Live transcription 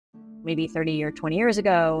Maybe 30 or 20 years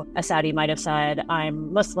ago, a Saudi might have said,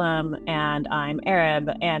 I'm Muslim and I'm Arab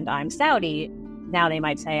and I'm Saudi. Now they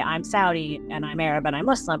might say, I'm Saudi and I'm Arab and I'm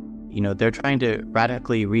Muslim. They're trying to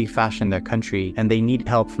radically refashion their country and they need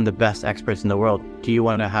help from the best experts in the world. Do you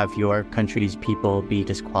want to have your country's people be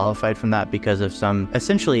disqualified from that because of some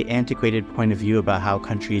essentially antiquated point of view about how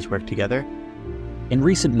countries work together? In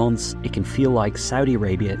recent months, it can feel like Saudi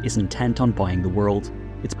Arabia is intent on buying the world.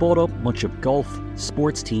 It's bought up much of golf,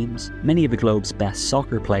 sports teams, many of the globe's best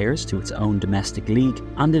soccer players to its own domestic league,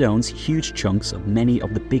 and it owns huge chunks of many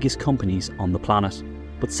of the biggest companies on the planet.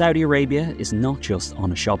 But Saudi Arabia is not just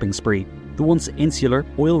on a shopping spree. The once insular,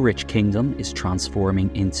 oil-rich kingdom is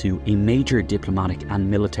transforming into a major diplomatic and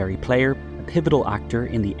military player, a pivotal actor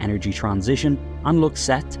in the energy transition, and looks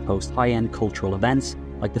set to host high-end cultural events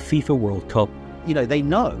like the FIFA World Cup. They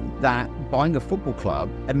know that buying a football club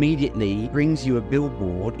immediately brings you a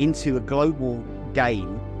billboard into a global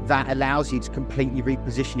game that allows you to completely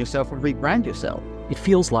reposition yourself and rebrand yourself. It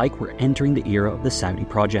feels like we're entering the era of the Saudi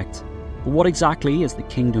project. But what exactly is the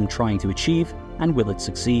kingdom trying to achieve, and will it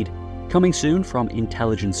succeed? Coming soon from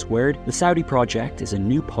Intelligence Squared, the Saudi Project is a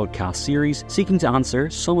new podcast series seeking to answer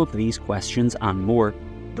some of these questions and more.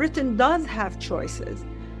 Britain does have choices.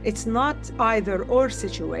 It's not either or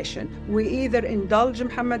situation. We either indulge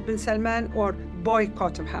Mohammed bin Salman or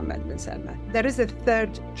boycott Mohammed bin Salman. There is a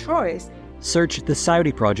third choice. Search The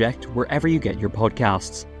Saudi Project wherever you get your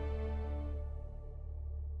podcasts.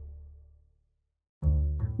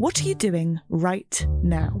 What are you doing right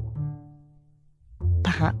now?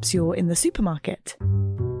 Perhaps you're in the supermarket.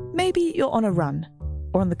 Maybe you're on a run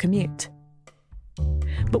or on the commute.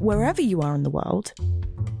 But wherever you are in the world,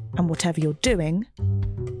 and whatever you're doing,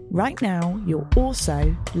 right now you're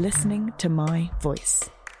also listening to my voice.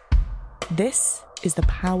 This is the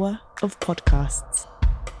power of podcasts.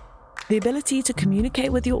 The ability to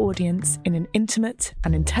communicate with your audience in an intimate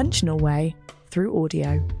and intentional way through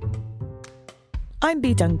audio. I'm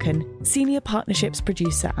Bea Duncan, Senior Partnerships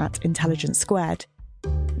Producer at Intelligence Squared.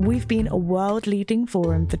 We've been a world-leading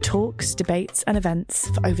forum for talks, debates and events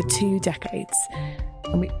for over 2 decades.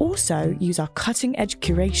 And we also use our cutting-edge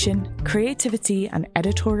curation, creativity and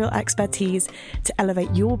editorial expertise to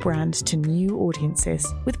elevate your brand to new audiences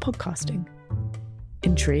with podcasting.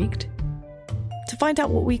 Intrigued? To find out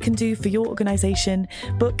what we can do for your organisation,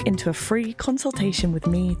 book into a free consultation with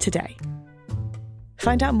me today.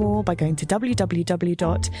 Find out more by going to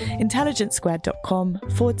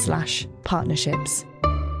www.intelligencesquared.com/partnerships.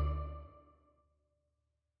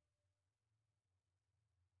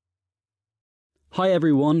 Hi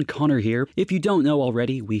everyone, Connor here. If you don't know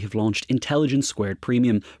already, we have launched Intelligence Squared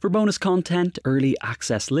Premium. For bonus content, early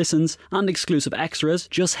access listens, and exclusive extras,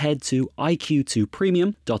 just head to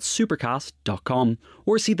iq2premium.supercast.com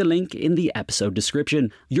or see the link in the episode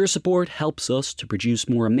description. Your support helps us to produce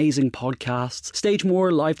more amazing podcasts, stage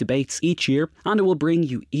more live debates each year, and it will bring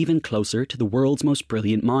you even closer to the world's most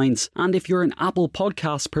brilliant minds. And if you're an Apple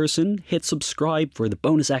Podcast person, hit subscribe for the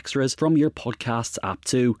bonus extras from your podcasts app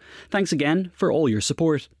too. Thanks again for all your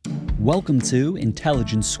support. Welcome to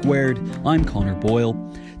Intelligence Squared. I'm Connor Boyle.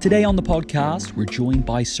 Today on the podcast, we're joined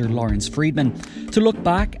by Sir Lawrence Freedman to look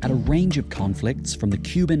back at a range of conflicts from the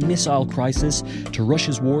Cuban Missile Crisis to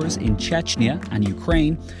Russia's wars in Chechnya and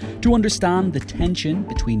Ukraine to understand the tension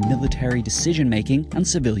between military decision-making and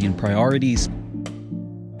civilian priorities.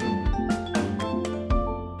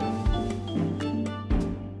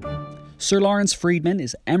 Sir Lawrence Freedman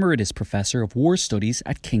is Emeritus Professor of War Studies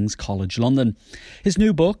at King's College London. His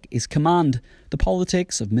new book is Command: The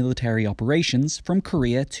Politics of Military Operations from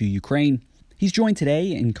Korea to Ukraine. He's joined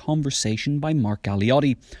today in conversation by Mark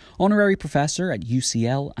Galeotti, Honorary Professor at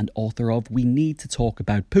UCL and author of We Need to Talk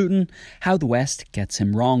About Putin, How the West Gets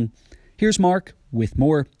Him Wrong. Here's Mark with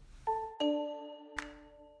more.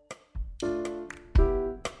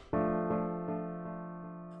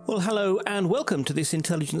 Well, hello and welcome to this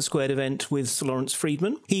Intelligence Squared event with Sir Lawrence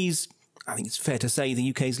Freedman. He's, I think it's fair to say, the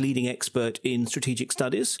UK's leading expert in strategic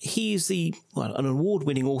studies. He is an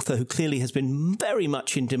award-winning author who clearly has been very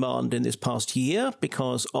much in demand in this past year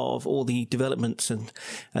because of all the developments and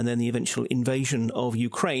then the eventual invasion of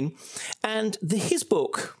Ukraine. And his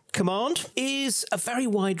book, Command, is a very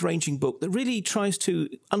wide-ranging book that really tries to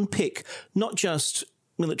unpick not just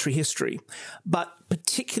military history, but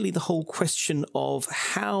particularly the whole question of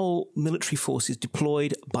how military force is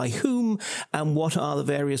deployed, by whom, and what are the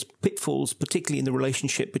various pitfalls, particularly in the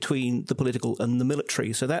relationship between the political and the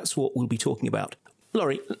military. So that's what we'll be talking about.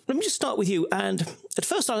 Laurie, let me just start with you. And at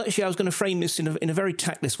first, I was going to frame this in a very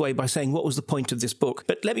tactless way by saying, what was the point of this book?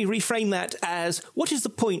 But let me reframe that as, what is the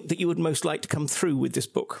point that you would most like to come through with this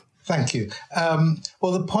book? Thank you.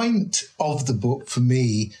 Well, the point of the book for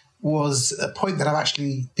me was a point that I've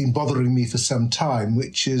actually been bothering me for some time,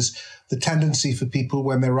 which is the tendency for people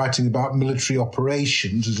when they're writing about military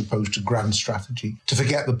operations as opposed to grand strategy to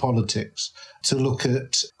forget the politics, to look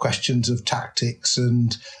at questions of tactics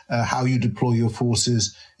and how you deploy your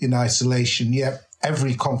forces in isolation. Yet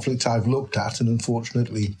every conflict I've looked at, and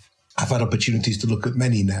unfortunately I've had opportunities to look at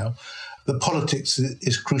many now, the politics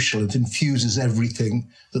is crucial. It infuses everything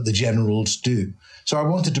that the generals do. So I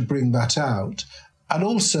wanted to bring that out. And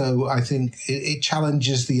also, I think it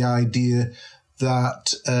challenges the idea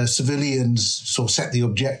that civilians sort of set the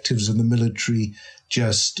objectives and the military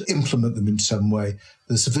just implement them in some way.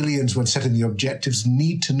 The civilians, when setting the objectives,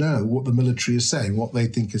 need to know what the military is saying, what they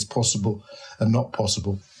think is possible and not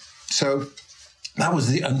possible. So that was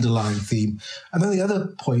the underlying theme. And then the other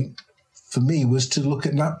point for me was to look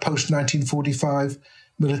at post-1945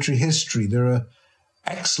 military history. There are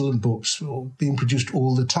excellent books being produced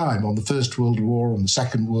all the time on the First World War, on the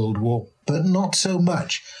Second World War, but not so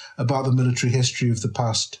much about the military history of the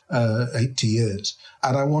past 80 years.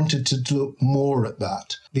 And I wanted to look more at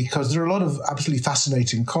that because there are a lot of absolutely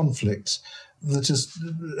fascinating conflicts that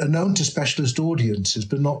are known to specialist audiences,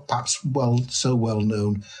 but not perhaps so well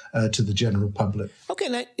known to the general public. Okay,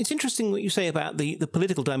 now it's interesting what you say about the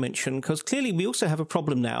political dimension, because clearly we also have a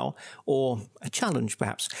problem now, or a challenge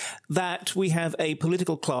perhaps, that we have a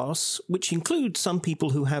political class which includes some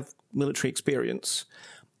people who have military experience,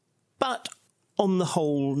 but on the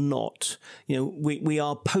whole not. You know, we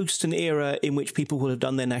are post an era in which people will have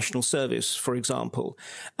done their national service, for example,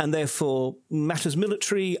 and therefore matters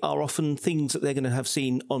military are often things that they're going to have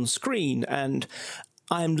seen on screen. And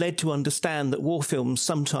I am led to understand that war films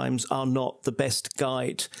sometimes are not the best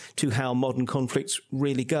guide to how modern conflicts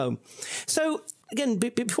really go. So again,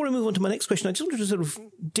 before I move on to my next question, I just wanted to sort of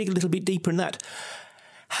dig a little bit deeper in that.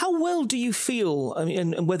 How well do you feel, I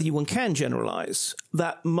mean, and whether one can generalise,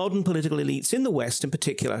 that modern political elites in the West in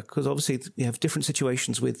particular, because obviously you have different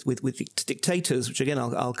situations with dictators, which again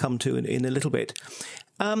I'll come to in a little bit,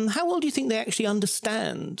 how well do you think they actually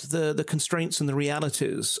understand the constraints and the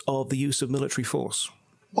realities of the use of military force?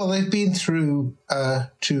 Well, they've been through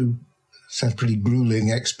two pretty gruelling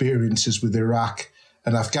experiences with Iraq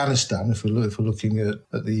and Afghanistan, if we're looking at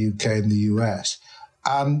the UK and the US.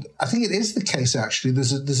 And I think it is the case, actually.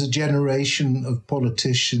 There's a generation of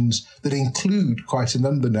politicians that include quite a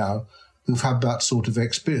number now who've had that sort of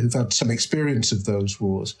experience, who've had some experience of those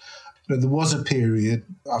wars. You know, there was a period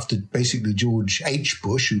after basically George H.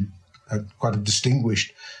 Bush, who had quite a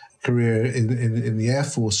distinguished career in the Air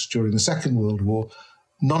Force during the Second World War.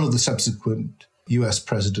 None of the subsequent US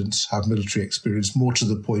presidents have military experience. More to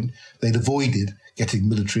the point, they'd avoided getting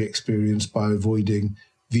military experience by avoiding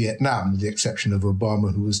Vietnam, with the exception of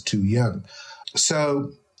Obama, who was too young.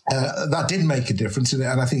 So that did make a difference, and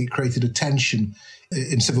I think it created a tension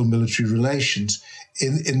in civil-military relations.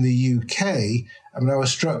 In the UK, I mean, I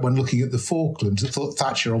was struck when looking at the Falklands. I thought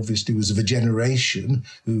Thatcher obviously was of a generation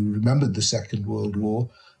who remembered the Second World War,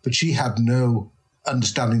 but she had no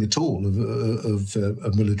understanding at all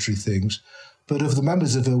of military things. But of the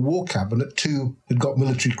members of her war cabinet, 2 had got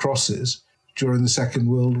military crosses during the Second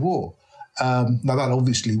World War. Now, that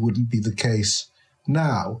obviously wouldn't be the case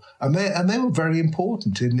now. And they were very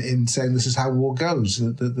important in saying this is how war goes.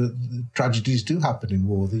 The tragedies do happen in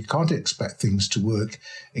war. You can't expect things to work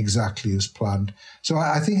exactly as planned. So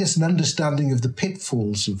I think it's an understanding of the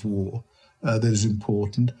pitfalls of war that is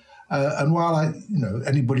important. And while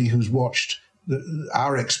anybody who's watched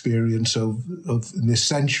our experience of in this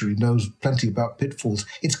century knows plenty about pitfalls,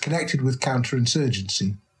 it's connected with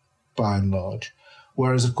counterinsurgency by and large.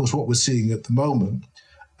 Whereas, of course, what we're seeing at the moment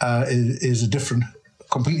is a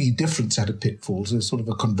completely different set of pitfalls. It's sort of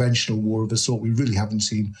a conventional war of a sort we really haven't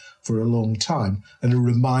seen for a long time, and a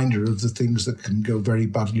reminder of the things that can go very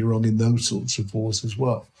badly wrong in those sorts of wars as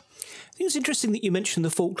well. I think it's interesting that you mentioned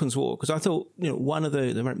the Falklands War, because I thought, one of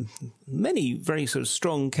the many very sort of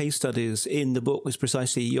strong case studies in the book was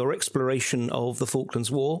precisely your exploration of the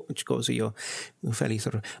Falklands War, which, of course, you're fairly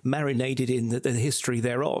sort of marinated in the history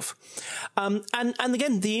thereof. And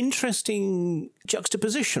again, the interesting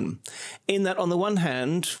juxtaposition in that, on the one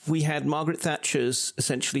hand, we had Margaret Thatcher's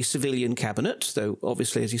essentially civilian cabinet, though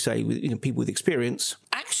obviously, as you say, with people with experience,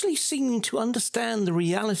 actually seeming to understand the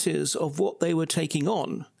realities of what they were taking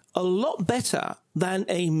on a lot better than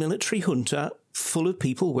a military junta full of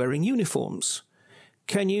people wearing uniforms.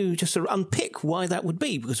 Can you just sort of unpick why that would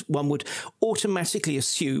be? Because one would automatically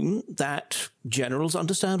assume that generals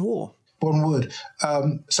understand war. One would.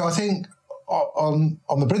 So I think on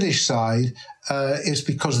the British side, it's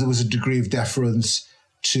because there was a degree of deference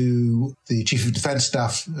to the Chief of Defence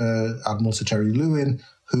Staff, Admiral Sir Terry Lewin,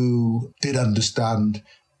 who did understand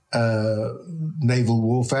naval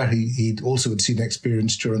warfare. He'd also had seen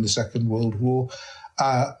experience during the Second World War.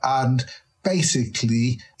 And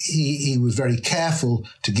basically, he was very careful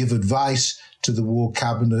to give advice to the War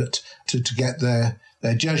Cabinet to get their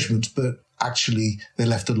judgments, but actually they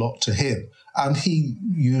left a lot to him. And he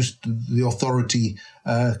used the authority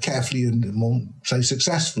carefully and more so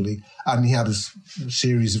successfully. And he had a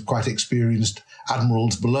series of quite experienced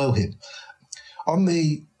admirals below him. On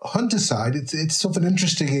the Hunter side, it's sort of an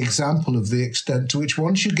interesting example of the extent to which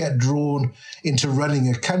once you get drawn into running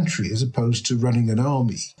a country as opposed to running an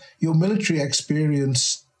army, your military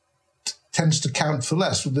experience tends to count for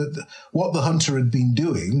less. What the Hunter had been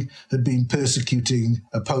doing had been persecuting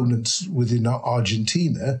opponents within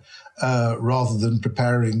Argentina rather than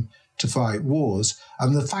preparing to fight wars.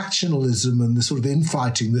 And the factionalism and the sort of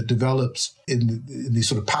infighting that develops in these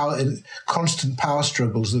sort of constant power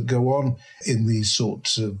struggles that go on in these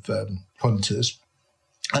sorts of hunters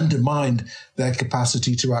undermined their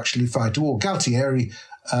capacity to actually fight a war. Galtieri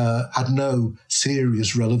had no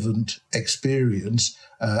serious relevant experience.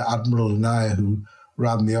 Admiral Anaya, who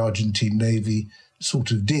ran the Argentine Navy, sort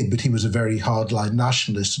of did, but he was a very hardline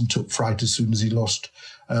nationalist and took fright as soon as he lost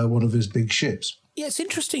one of his big ships. Yeah, it's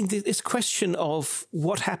interesting, this question of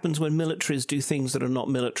what happens when militaries do things that are not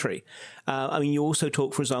military. You also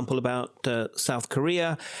talk, for example, about South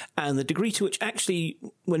Korea and the degree to which actually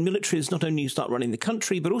when militaries not only start running the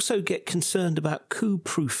country, but also get concerned about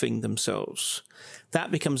coup-proofing themselves.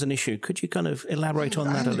 That becomes an issue. Could you kind of elaborate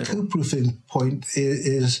on that a little? The coup-proofing point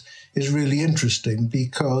is really interesting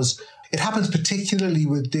because it happens particularly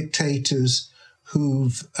with dictators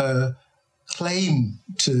who've claimed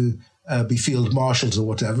to be field marshals or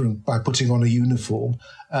whatever, and by putting on a uniform,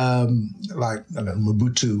 like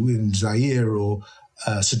Mobutu in Zaire or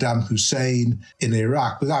Saddam Hussein in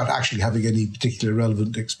Iraq, without actually having any particular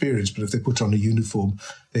relevant experience. But if they put on a uniform,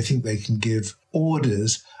 they think they can give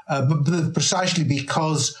orders. But precisely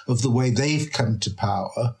because of the way they've come to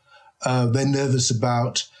power, they're nervous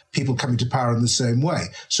about people coming to power in the same way.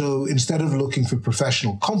 So instead of looking for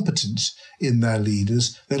professional competence in their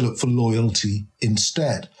leaders, they look for loyalty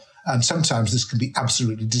instead. And sometimes this can be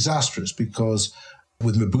absolutely disastrous because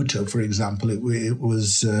with Mobutu, for example, it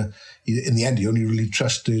was, in the end, he only really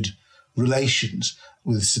trusted relations.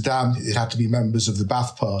 With Saddam, it had to be members of the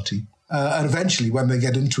Ba'ath Party. And eventually, when they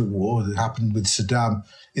get into a war, it happened with Saddam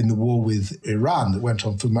in the war with Iran that went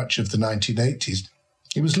on for much of the 1980s,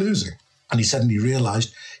 he was losing. And he suddenly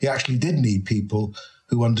realized he actually did need people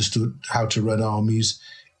who understood how to run armies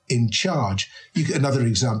in charge. Another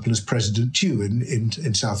example is President Thieu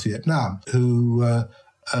in South Vietnam, who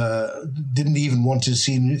didn't even want his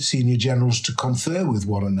senior generals to confer with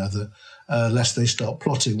one another lest they start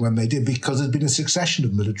plotting when they did, because there'd been a succession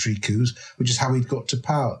of military coups, which is how he'd got to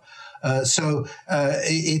power. So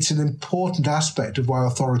it's an important aspect of why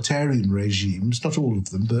authoritarian regimes, not all of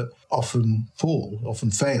them, but often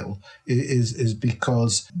fail, is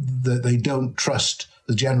because they don't trust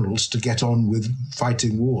the generals to get on with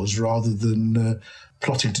fighting wars rather than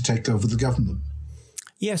plotting to take over the government.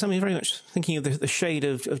 Yes, very much thinking of the shade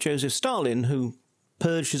of Joseph Stalin, who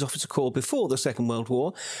purged his officer corps before the Second World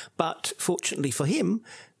War. But fortunately for him,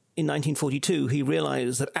 in 1942, he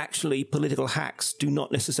realized that actually political hacks do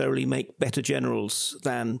not necessarily make better generals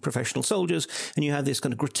than professional soldiers. And you have this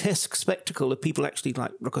kind of grotesque spectacle of people actually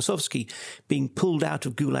like Rokossovsky being pulled out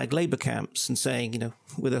of Gulag labor camps and saying,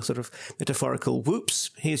 with a sort of metaphorical,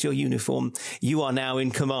 whoops, here's your uniform. You are now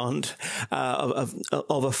in command of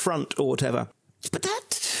a front or whatever. But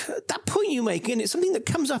that point you make, and it's something that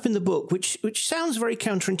comes up in the book, which sounds very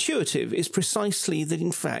counterintuitive, is precisely that,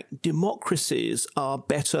 in fact, democracies are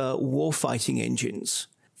better war-fighting engines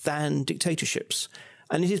than dictatorships.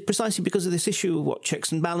 And it is precisely because of this issue of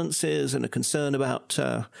checks and balances and a concern about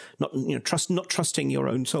not trusting your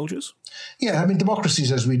own soldiers. Yeah,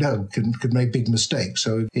 democracies, as we know, can make big mistakes.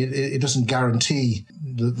 So it doesn't guarantee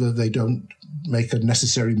that they don't make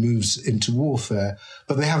unnecessary moves into warfare,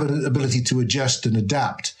 but they have an ability to adjust and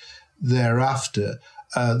adapt thereafter.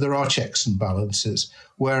 There are checks and balances,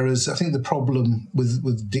 whereas I think the problem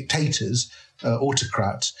with dictators,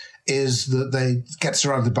 autocrats, is that they get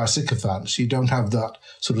surrounded by sycophants. You don't have that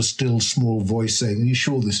sort of still small voice saying, are you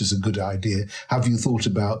sure this is a good idea? Have you thought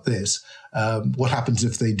about this? What happens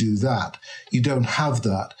if they do that? You don't have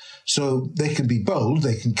that. So they can be bold,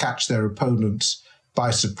 they can catch their opponents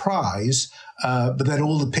by surprise, but then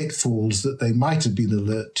all the pitfalls that they might have been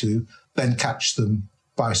alert to then catch them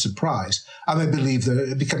by surprise. And they believe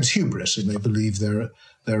it becomes hubris, and they believe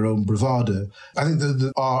their own bravado. I think that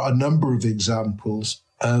there are a number of examples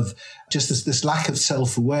of just this lack of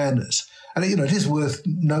self-awareness. And, it is worth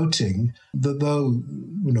noting that though,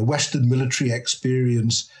 Western military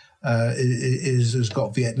experience has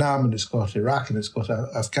got Vietnam and it's got Iraq and it's got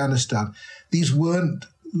Afghanistan, these weren't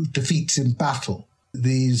defeats in battle.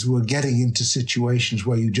 These were getting into situations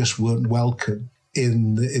where you just weren't welcome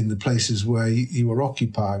in the places where you were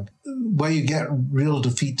occupying. Where you get real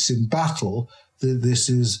defeats in battle, this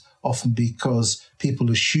is often because people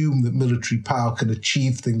assume that military power can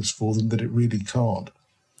achieve things for them that it really can't.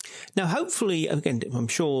 Now, hopefully, again, I'm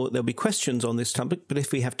sure there'll be questions on this topic, but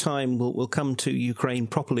if we have time, we'll come to Ukraine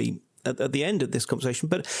properly at the end of this conversation.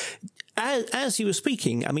 But as you were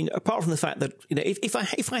speaking, I mean, apart from the fact that,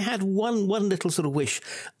 if I had one little sort of wish,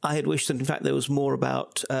 I had wished that, in fact, there was more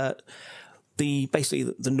about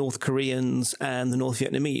basically the North Koreans and the North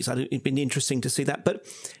Vietnamese. It'd been interesting to see that. But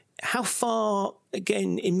how far,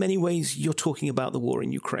 again, in many ways, you're talking about the war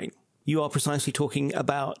in Ukraine? You are precisely talking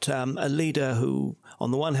about a leader who, on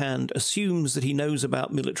the one hand, assumes that he knows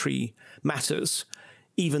about military matters,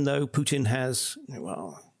 even though Putin has,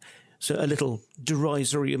 so a little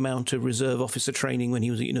derisory amount of reserve officer training when he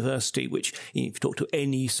was at university, which, if you talk to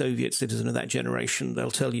any Soviet citizen of that generation, they'll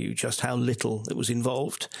tell you just how little it was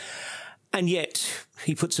involved. And yet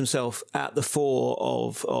he puts himself at the fore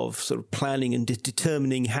of sort of planning and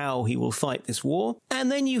determining how he will fight this war. And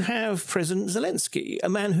then you have President Zelensky, a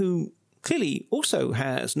man who clearly also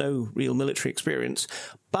has no real military experience,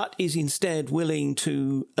 but is instead willing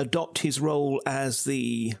to adopt his role as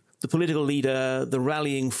the political leader, the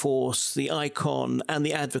rallying force, the icon, and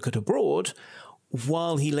the advocate abroad,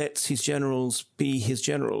 while he lets his generals be his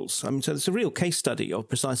generals. I mean, so it's a real case study of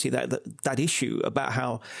precisely that issue about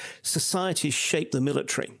how societies shape the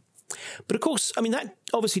military. But of course, I mean, that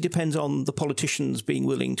obviously depends on the politicians being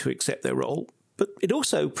willing to accept their role. But it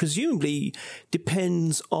also presumably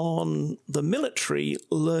depends on the military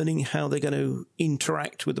learning how they're going to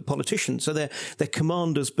interact with the politicians. So they're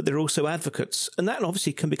commanders, but they're also advocates. And that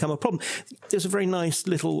obviously can become a problem. There's a very nice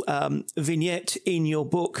little vignette in your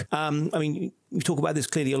book. I mean, we talk about this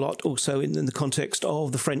clearly a lot also in the context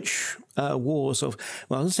of the French wars of,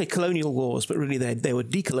 well, I was going to say colonial wars, but really they were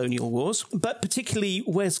decolonial wars. But particularly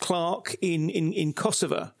Wes Clark in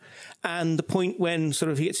Kosovo. And the point when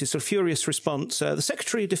sort of he gets his sort of furious response, the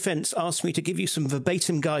Secretary of Defense asked me to give you some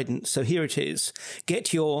verbatim guidance. So here it is.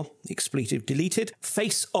 Get your, expletive deleted,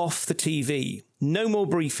 face off the TV. No more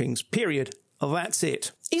briefings, period. Oh, that's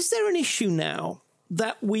it. Is there an issue now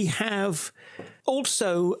that we have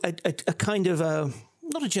also a kind of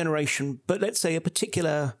not a generation, but let's say a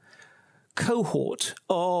particular cohort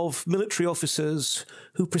of military officers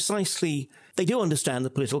who precisely, they do understand the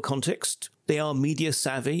political context. They are media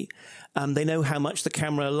savvy. They know how much the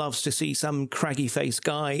camera loves to see some craggy-faced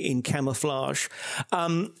guy in camouflage,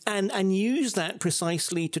 and use that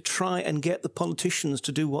precisely to try and get the politicians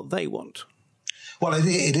to do what they want. Well,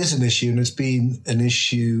 it is an issue, and it's been an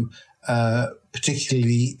issue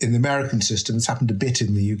particularly in the American system. It's happened a bit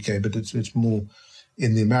in the UK, but it's more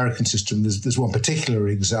in the American system. There's one particular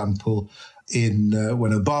example in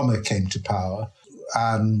when Obama came to power,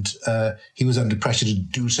 and he was under pressure to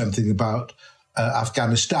do something about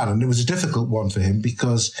Afghanistan. And it was a difficult one for him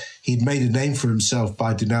because he'd made a name for himself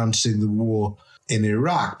by denouncing the war in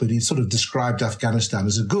Iraq, but he sort of described Afghanistan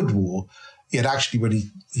as a good war. Yet actually, when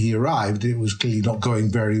he arrived, it was clearly not going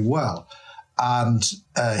very well. And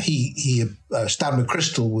Stan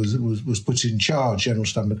McChrystal was put in charge. General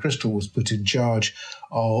Stan McChrystal was put in charge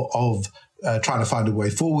of trying to find a way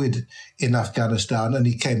forward in Afghanistan, and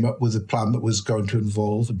he came up with a plan that was going to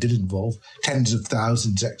involve tens of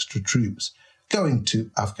thousands extra troops going to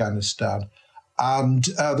Afghanistan. And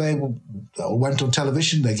they went on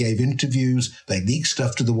television, they gave interviews, they leaked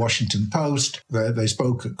stuff to the Washington Post, they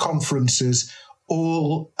spoke at conferences,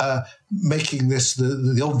 all making this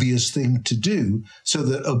the obvious thing to do, so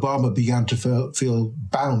that Obama began to feel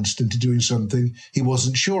bounced into doing something he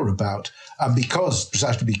wasn't sure about. And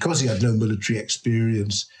precisely because he had no military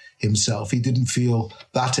experience himself, he didn't feel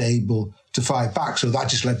that able to fight back. So that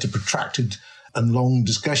just led to protracted and long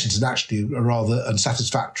discussions, and actually a rather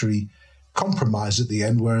unsatisfactory compromise at the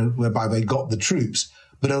end, whereby they got the troops,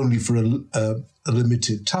 but only for a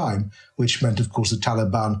limited time, which meant, of course, the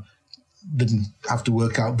Taliban didn't have to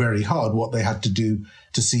work out very hard what they had to do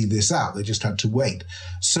to see this out. They just had to wait.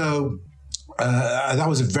 So that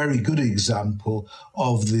was a very good example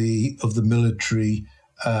of the military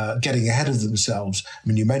getting ahead of themselves. I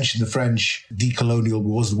mean, you mentioned the French decolonial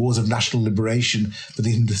wars, the wars of national liberation for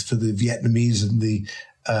the Vietnamese and the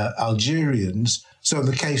Algerians. So in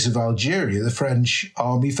the case of Algeria, the French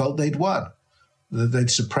army felt they'd won.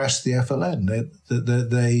 They'd suppressed the FLN.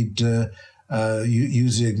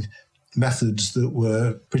 Using methods that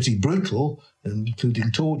were pretty brutal,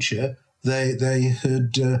 including torture, they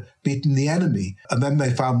had beaten the enemy. And then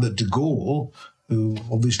they found that de Gaulle, who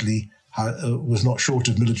obviously was not short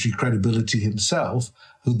of military credibility himself,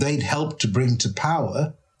 who they'd helped to bring to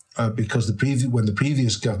power, because when the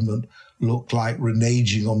previous government looked like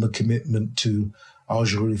reneging on the commitment to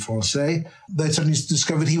Algérie Française, they suddenly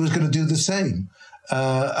discovered he was going to do the same.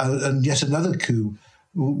 And yet another coup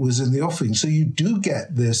was in the offing. So you do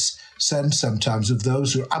get this sense sometimes of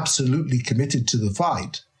those who are absolutely committed to the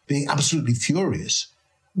fight being absolutely furious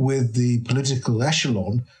with the political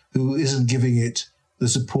echelon who isn't giving it the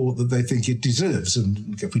support that they think it deserves.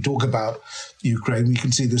 And if we talk about Ukraine, we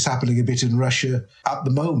can see this happening a bit in Russia at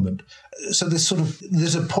the moment. So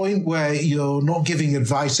there's a point where you're not giving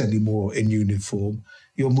advice anymore in uniform.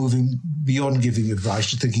 You're moving beyond giving advice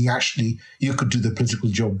to thinking, actually, you could do the political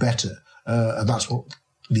job better. And that's what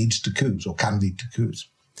leads to coups, or can lead to coups.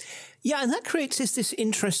 Yeah, and that creates this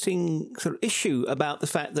interesting sort of issue about the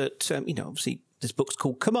fact that, obviously, this book's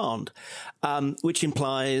called Command, which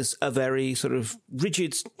implies a very sort of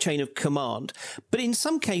rigid chain of command. But in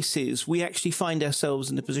some cases, we actually find ourselves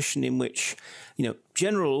in a position in which,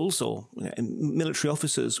 generals or military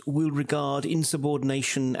officers will regard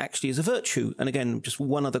insubordination actually as a virtue. And again, just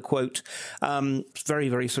one other quote, very,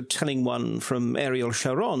 very sort of telling one from Ariel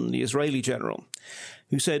Sharon, the Israeli general,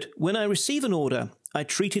 who said, "When I receive an order, I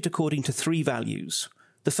treat it according to three values.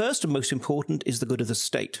 The first and most important is the good of the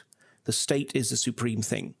state. The state is the supreme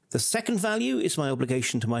thing. The second value is my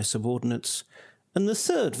obligation to my subordinates. And the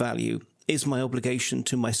third value is my obligation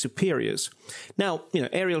to my superiors." Now,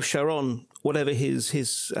 Ariel Sharon, whatever his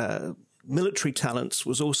military talents,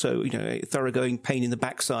 was also, a thoroughgoing pain in the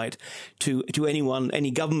backside to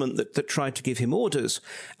any government that tried to give him orders.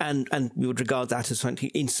 And we would regard that as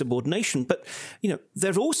something insubordination. But, there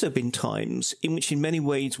have also been times in which in many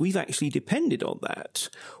ways we've actually depended on that.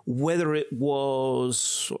 Whether it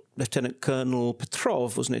was Lieutenant Colonel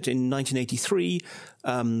Petrov, wasn't it, in 1983,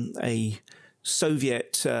 a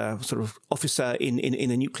Soviet sort of officer in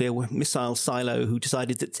a nuclear missile silo who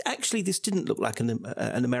decided that actually this didn't look like an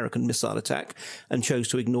American missile attack and chose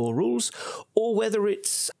to ignore rules, or whether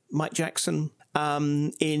it's Mike Jackson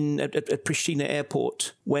at Pristina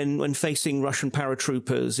airport when facing Russian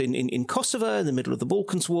paratroopers in Kosovo in the middle of the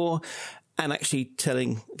Balkans War, and actually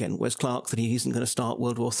telling, again, Wes Clark that he isn't going to start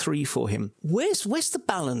World War III for him. Where's the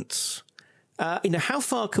balance? How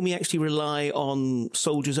far can we actually rely on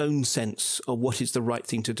soldiers' own sense of what is the right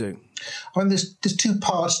thing to do? I mean, there's two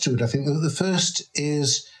parts to it. I think the first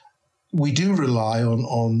is we do rely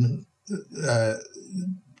on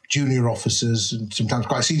junior officers and sometimes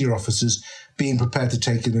quite senior officers being prepared to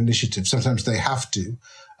take an initiative. Sometimes they have to.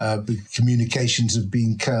 Communications have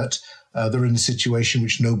been cut. They're in a situation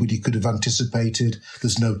which nobody could have anticipated.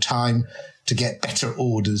 There's no time to get better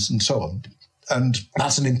orders and so on. And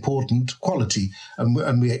that's an important quality,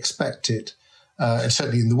 and we expect it.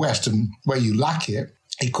 Certainly in the West, and where you lack it,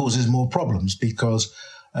 it causes more problems because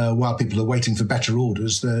while people are waiting for better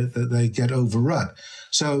orders, they get overrun.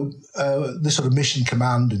 So this sort of mission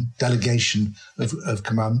command and delegation of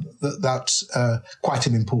command, that's quite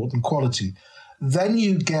an important quality. Then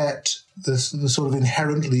you get the sort of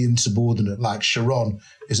inherently insubordinate, like Sharon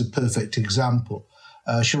is a perfect example.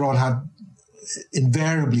 Sharon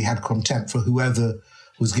invariably had contempt for whoever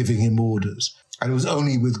was giving him orders. And it was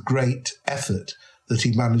only with great effort that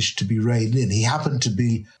he managed to be reined in. He happened to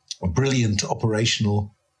be a brilliant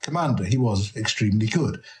operational commander. He was extremely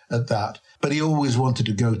good at that. But he always wanted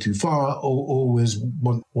to go too far, or always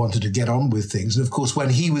wanted to get on with things. And of course,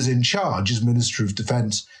 when he was in charge as Minister of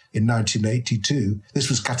Defence in 1982, this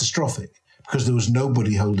was catastrophic because there was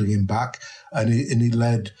nobody holding him back. And he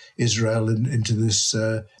led Israel into this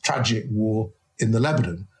tragic war in the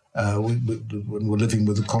Lebanon. When we're living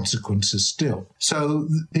with the consequences still. So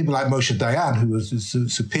people like Moshe Dayan, who was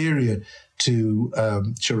superior to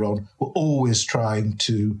Sharon, were always trying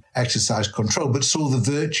to exercise control, but saw the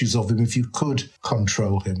virtues of him if you could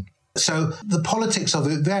control him. So the politics of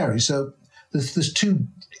it vary. So there's two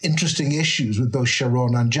interesting issues with both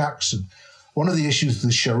Sharon and Jackson. One of the issues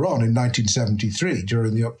with Sharon in 1973,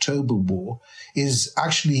 during the October War, is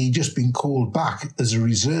actually he'd just been called back as a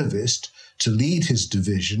reservist to lead his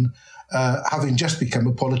division, having just become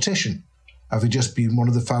a politician, having just been one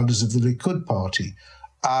of the founders of the Likud party.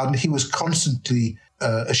 And he was constantly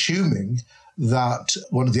assuming that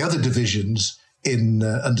one of the other divisions in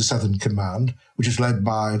under Southern Command, which was led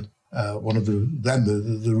by one of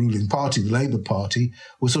the ruling party, the Labour Party,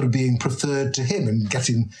 was sort of being preferred to him and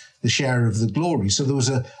getting the share of the glory. So there was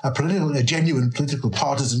a genuine political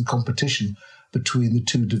partisan competition between the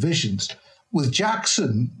two divisions. With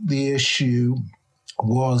Jackson, the issue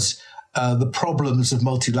was the problems of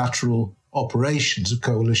multilateral operations, of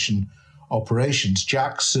coalition operations.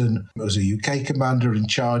 Jackson was a UK commander in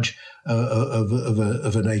charge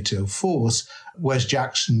of a NATO force, whereas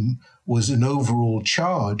Jackson was in overall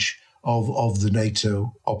charge of the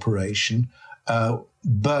NATO operation.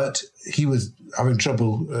 But he was having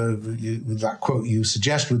trouble with that quote you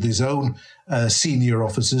suggest with his own senior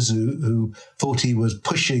officers who thought he was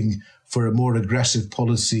pushing for a more aggressive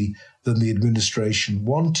policy than the administration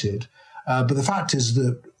wanted. But the fact is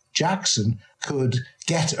that Jackson could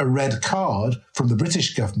get a red card from the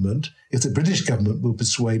British government if the British government were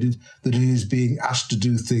persuaded that he was being asked to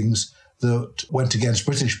do things that went against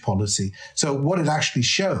British policy. So what it actually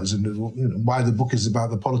shows, and why the book is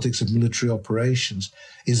about the politics of military operations,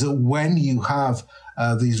 is that when you have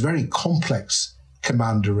these very complex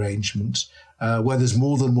command arrangements, where there's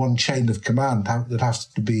more than one chain of command that has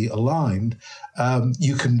to be aligned,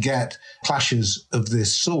 you can get clashes of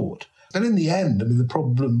this sort. And in the end, the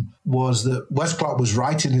problem was that Wes Clark was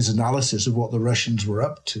right in his analysis of what the Russians were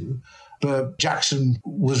up to, but Jackson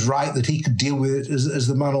was right that he could deal with it as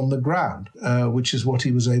the man on the ground, which is what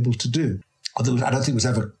he was able to do. Although I don't think it was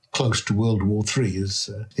ever close to World War III, as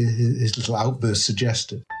his little outburst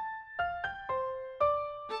suggested.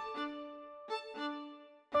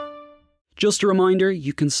 Just a reminder,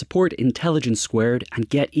 you can support Intelligence Squared and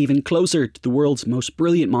get even closer to the world's most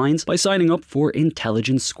brilliant minds by signing up for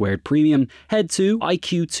Intelligence Squared Premium. Head to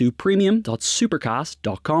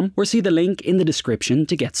iq2premium.supercast.com or see the link in the description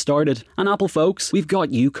to get started. And Apple folks, we've got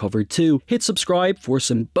you covered too. Hit subscribe for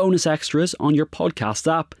some bonus extras on your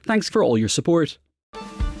podcast app. Thanks for all your support.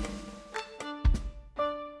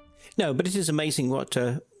 No, but it is amazing what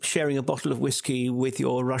sharing a bottle of whiskey with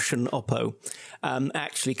your Russian oppo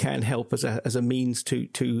actually can help as a means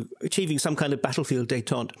to achieving some kind of battlefield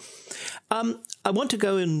détente. I want to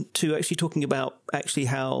go into actually talking about actually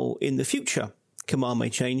how in the future command may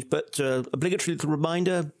change, but obligatory little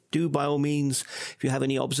reminder, do by all means, if you have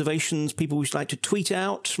any observations, people would like to tweet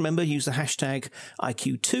out, remember, use the hashtag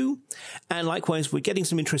IQ2. And likewise, we're getting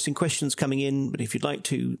some interesting questions coming in, but if you'd like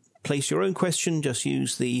to place your own question, just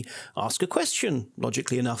use the Ask a Question,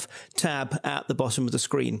 logically enough, tab at the bottom of the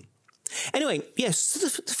screen. Anyway, yes,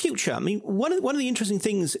 the future. One of the interesting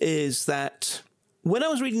things is that when I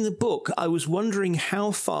was reading the book, I was wondering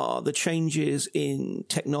how far the changes in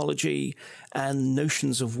technology and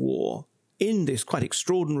notions of war in this quite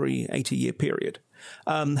extraordinary 80-year period,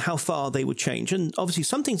 how far they would change. And obviously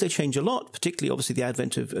some things they change a lot, particularly obviously the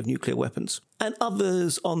advent of nuclear weapons. And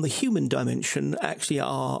others on the human dimension actually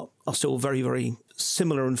are still very, very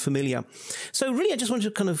similar and familiar. So really I just wanted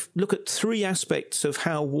to kind of look at three aspects of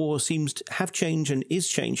how war seems to have changed and is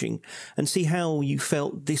changing, and see how you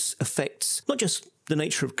felt this affects not just the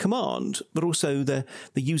nature of command, but also the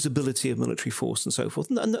usability of military force and so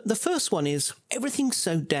forth. And the first one is everything's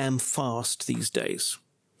so damn fast these days.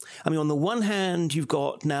 On the one hand, you've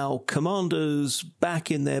got now commanders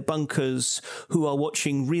back in their bunkers who are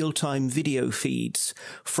watching real-time video feeds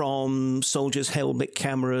from soldiers' helmet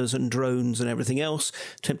cameras and drones and everything else,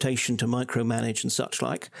 temptation to micromanage and such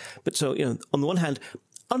like. But so, on the one hand,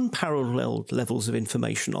 unparalleled levels of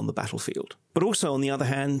information on the battlefield. But also, on the other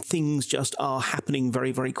hand, things just are happening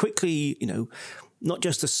very, very quickly, not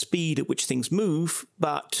just the speed at which things move,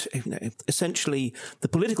 but essentially the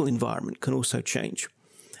political environment can also change.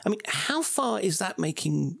 How far is that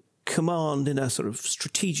making command in a sort of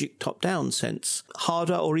strategic top-down sense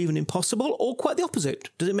harder or even impossible, or quite the opposite?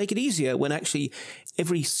 Does it make it easier when actually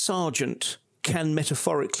every sergeant can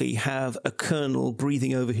metaphorically have a colonel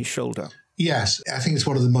breathing over his shoulder? Yes, I think it's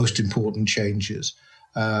one of the most important changes.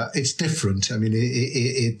 It's different.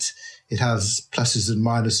 It has pluses and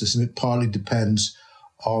minuses, and it partly depends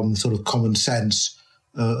on sort of common sense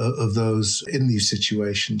of those in these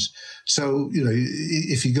situations. So,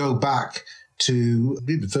 if you go back to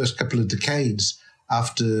the first couple of decades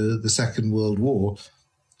after the Second World War,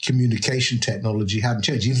 communication technology hadn't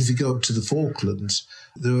changed. Even if you go up to the Falklands,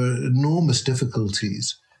 there were enormous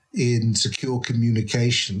difficulties in secure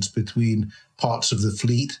communications between parts of the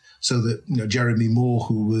fleet, so that Jeremy Moore,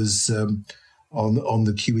 who was on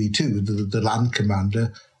the QE2, the land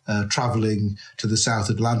commander, traveling to the South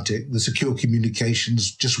Atlantic, the secure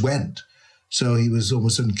communications just went. So he was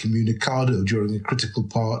almost incommunicado during a critical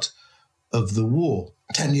part of the war.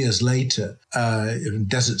 10 years later, in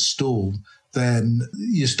Desert Storm, then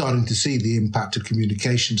you're starting to see the impact of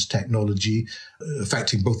communications technology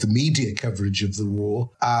affecting both the media coverage of the war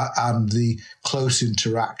and the close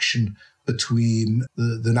interaction between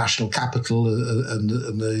the national capital and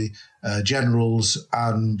the generals,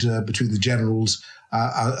 and between the generals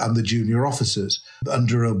and the junior officers.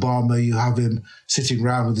 Under Obama, you have him sitting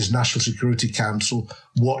around with his National Security Council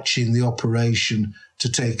watching the operation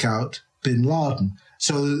to take out bin Laden.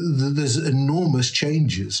 So there's enormous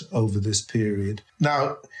changes over this period.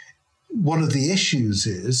 Now, one of the issues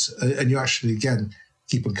is, and you actually, again,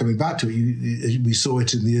 keep on coming back to it, we saw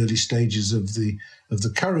it in the early stages of the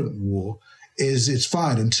current war, is it's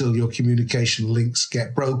fine until your communication links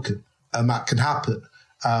get broken, and that can happen,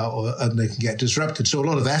 and they can get disrupted. So a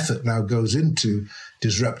lot of effort now goes into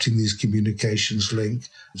disrupting these communications link,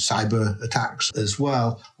 cyber attacks as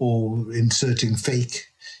well, or inserting fake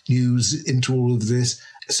news into all of this.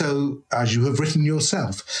 So, as you have written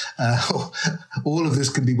yourself, all of this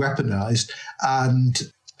can be weaponized,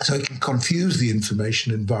 and so it can confuse the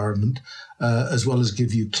information environment as well as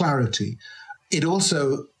give you clarity. It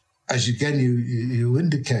also, as you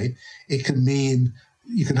indicate, it can mean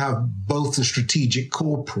you can have both the strategic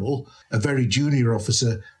corporal, a very junior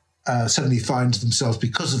officer, suddenly finds themselves,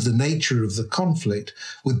 because of the nature of the conflict,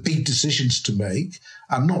 with big decisions to make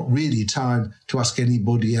and not really time to ask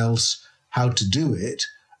anybody else how to do it.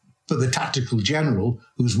 But the tactical general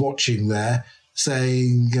who's watching there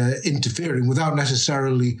saying, interfering without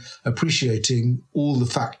necessarily appreciating all the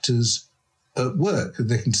factors at work.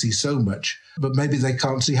 They can see so much, but maybe they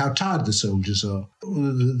can't see how tired the soldiers are,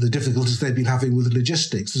 the difficulties they've been having with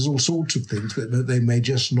logistics. There's all sorts of things that they may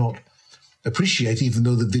just not appreciate, even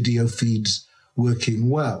though the video feed's working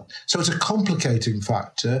well. So it's a complicating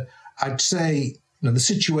factor. I'd say the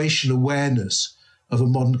situation awareness of a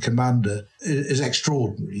modern commander is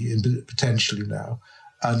extraordinary potentially now,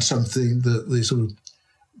 and something that the sort of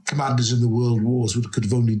commanders in the world wars could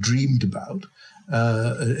have only dreamed about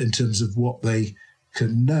in terms of what they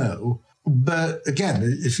can know. But again,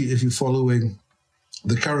 if you're following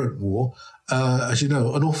the current war, as you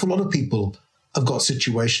know, an awful lot of people have got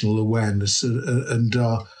situational awareness and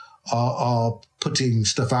are putting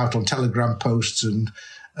stuff out on Telegram posts and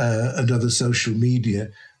other social media,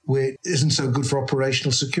 which isn't so good for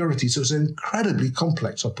operational security. So it's an incredibly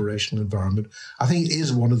complex operational environment. I think it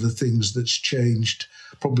is one of the things that's changed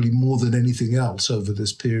probably more than anything else over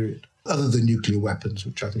this period, other than nuclear weapons,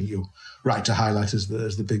 which I think you're right to highlight as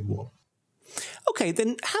the big one. Okay,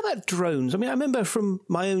 then how about drones? I mean, I remember from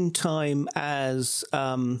my own time as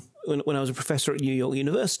when I was a professor at New York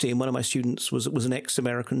University, and one of my students was an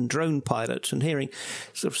ex-American drone pilot, and hearing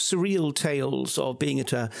sort of surreal tales of being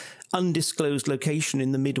at a undisclosed location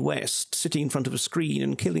in the Midwest, sitting in front of a screen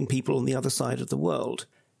and killing people on the other side of the world.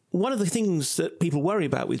 One of the things that people worry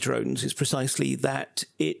about with drones is precisely that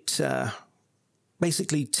it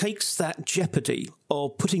basically takes that jeopardy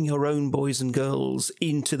of putting your own boys and girls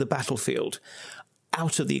into the battlefield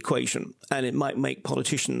out of the equation, and it might make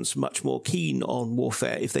politicians much more keen on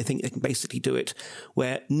warfare if they think they can basically do it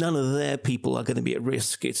where none of their people are going to be at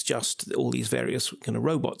risk. It's just all these various kind of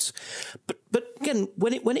robots. But again,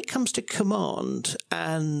 when it comes to command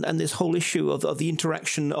and this whole issue of the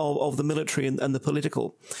interaction of the military and the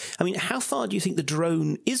political, I mean, how far do you think the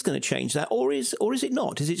drone is going to change that, or is it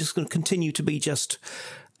not? Is it just going to continue to be just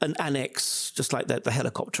an annex, just like the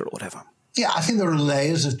helicopter or whatever? Yeah, I think there are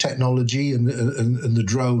layers of technology, and the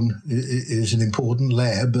drone is an important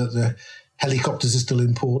layer, but the helicopters are still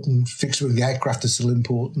important, fixed-wing aircraft are still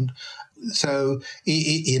important. So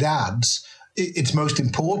it adds its most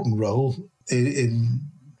important role in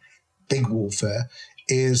big warfare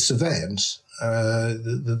is surveillance.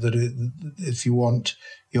 If you want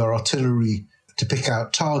your artillery to pick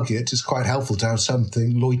out targets, it's quite helpful to have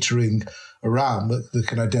something loitering around that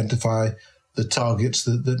can identify the targets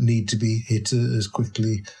that need to be hit as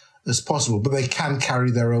quickly as possible. But they can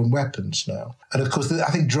carry their own weapons now. And of course,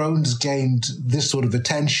 I think drones gained this sort of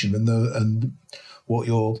attention and what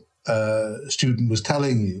your student was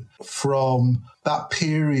telling you from that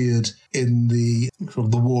period in the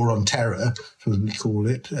war on terror, as we call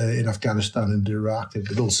it, in Afghanistan and Iraq,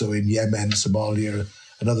 but also in Yemen, Somalia,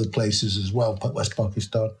 and other places as well, West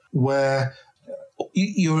Pakistan, where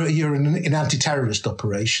you're in anti-terrorist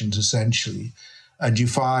operations, essentially, and you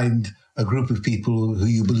find a group of people who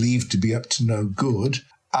you believe to be up to no good,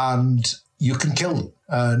 and you can kill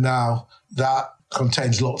them. Now, that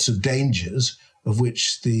contains lots of dangers, of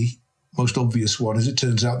which the most obvious one is it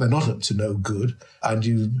turns out they're not up to no good, and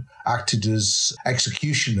you acted as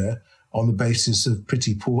executioner on the basis of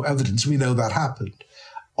pretty poor evidence. We know that happened.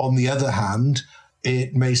 On the other hand,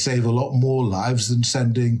 it may save a lot more lives than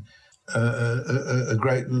sending a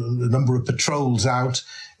great number of patrols out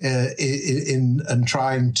in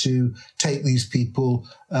trying to take these people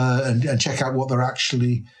and check out what they're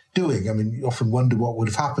actually doing. I mean, you often wonder what would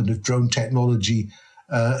have happened if drone technology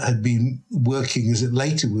had been working as it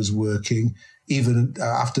later was working, even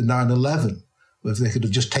after 9/11, if they could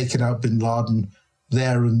have just taken out bin Laden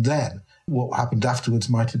there and then. What happened afterwards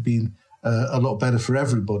might have been a lot better for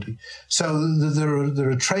everybody. So there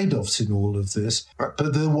are trade-offs in all of this.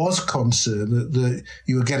 But there was concern that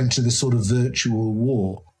you were getting to this sort of virtual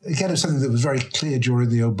war. Again, it's something that was very clear during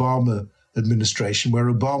the Obama administration, where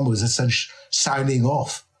Obama was essentially signing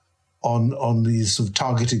off on these sort of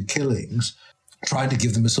targeted killings, trying to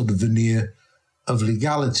give them a sort of veneer of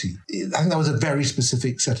legality. I think that was a very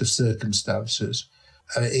specific set of circumstances.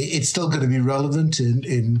 It's still going to be relevant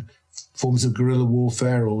in forms of guerrilla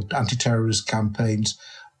warfare or anti-terrorist campaigns.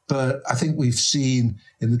 But I think we've seen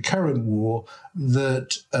in the current war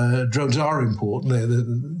that drones are important,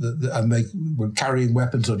 and they carrying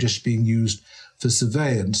weapons or just being used for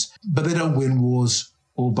surveillance, but they don't win wars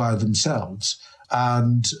all by themselves.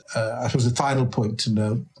 And I suppose the final point to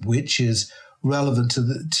note, which is relevant to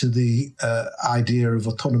the idea of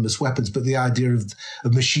autonomous weapons, but the idea of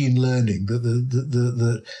machine learning,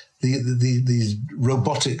 that these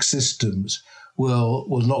robotic systems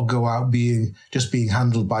will not go out being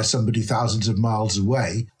handled by somebody thousands of miles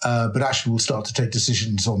away, but actually will start to take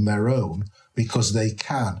decisions on their own because they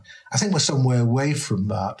can. I think we're some way away from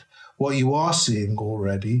that. What you are seeing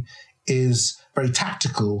already is very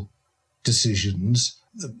tactical decisions.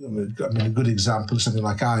 I mean, a good example is something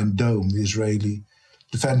like Iron Dome, the Israeli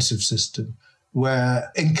defensive system,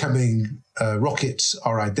 where incoming rockets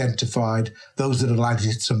are identified, those that are likely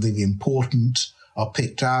to hit something important are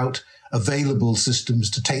picked out, available systems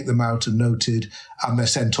to take them out are noted, and they're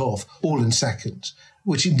sent off all in seconds,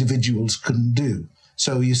 which individuals couldn't do.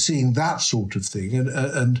 So you're seeing that sort of thing,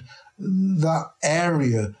 and that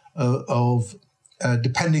area of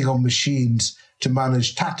depending on machines to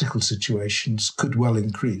manage tactical situations could well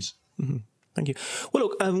increase. Mm-hmm. Thank you. Well,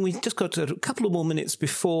 look, we've just got a couple of more minutes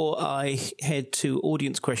before I head to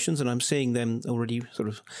audience questions, and I'm seeing them already sort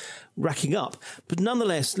of racking up. But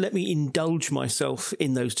nonetheless, let me indulge myself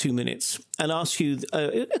in those 2 minutes and ask you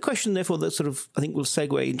a question, therefore, that sort of, I think, will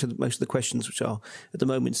segue into most of the questions which are, at the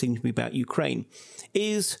moment, seem to be about Ukraine.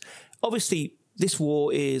 Is, obviously, this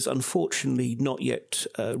war is unfortunately not yet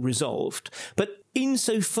resolved, but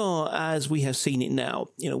insofar as we have seen it now,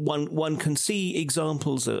 one can see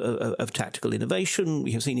examples of tactical innovation.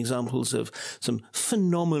 We have seen examples of some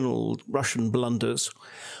phenomenal Russian blunders.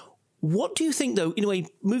 What do you think, though, in a way,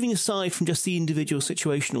 moving aside from just the individual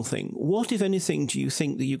situational thing, what, if anything, do you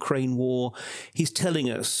think the Ukraine war is telling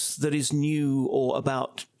us that is new or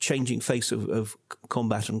about changing face of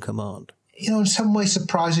combat and command? In some ways,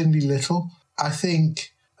 surprisingly little. I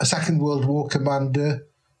think a Second World War commander,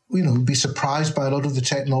 would be surprised by a lot of the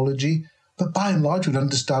technology, but by and large would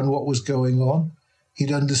understand what was going on.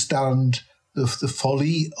 He'd understand the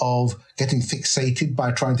folly of getting fixated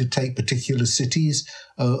by trying to take particular cities,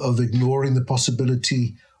 of ignoring the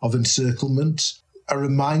possibility of encirclement. A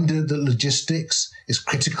reminder that logistics is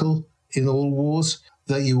critical in all wars,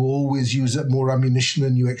 that you always use up more ammunition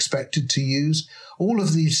than you expected to use. All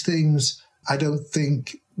of these things I don't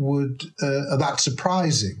think are that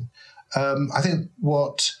surprising. I think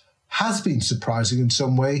what has been surprising in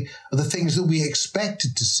some way are the things that we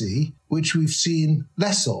expected to see, which we've seen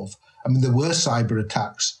less of. I mean, there were cyber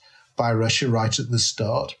attacks by Russia right at the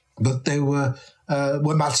start, but they were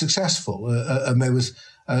not successful. And there was,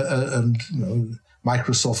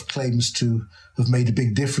 Microsoft claims to have made a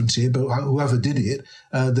big difference here, but whoever did it,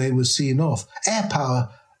 they were seen off. Air power,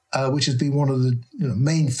 which has been one of the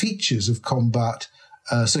main features of combat,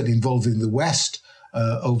 certainly involving the West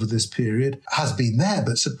over this period, has been there,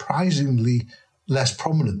 but surprisingly less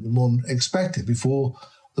prominent than one expected. Before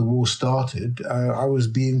the war started, I was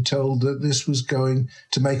being told that this was going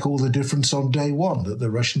to make all the difference on day one, that the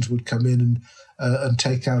Russians would come in and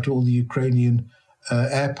take out all the Ukrainian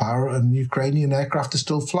air power, and Ukrainian aircraft are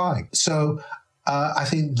still flying. So I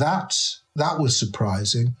think that was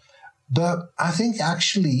surprising. But I think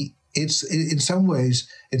actually it's, in some ways,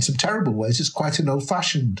 in some terrible ways, it's quite an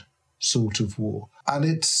old-fashioned sort of war. And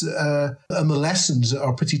and the lessons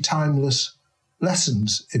are pretty timeless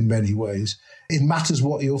lessons in many ways. It matters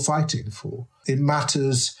what you're fighting for. It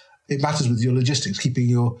matters with your logistics, keeping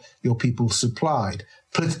your people supplied.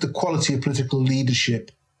 The quality of political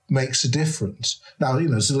leadership makes a difference. Now,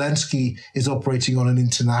 Zelensky is operating on an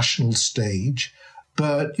international stage,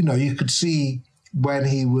 but, you could see when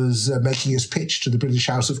he was making his pitch to the British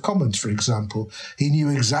House of Commons, for example. He knew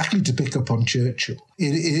exactly to pick up on Churchill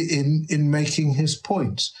in making his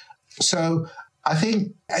points. So I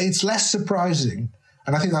think it's less surprising,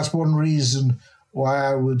 and I think that's one reason why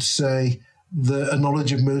I would say a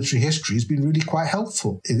knowledge of military history has been really quite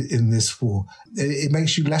helpful in this war. It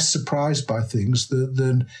makes you less surprised by things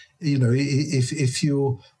than if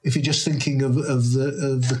you're just thinking of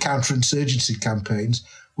the counterinsurgency campaigns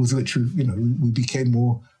with which we became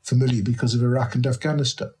more familiar because of Iraq and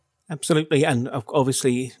Afghanistan. Absolutely, and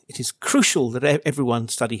obviously it is crucial that everyone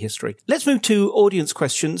study history. Let's move to audience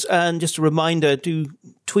questions, and just a reminder, do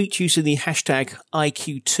tweet using the hashtag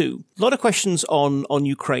IQ2. A lot of questions on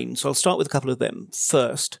Ukraine, so I'll start with a couple of them.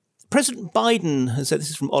 First, President Biden has said, this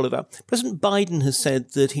is from Oliver, President Biden has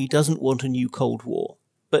said that he doesn't want a new Cold War.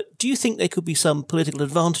 But do you think there could be some political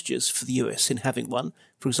advantages for the US in having one,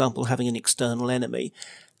 for example, having an external enemy?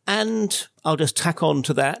 And I'll just tack on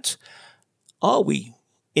to that, are we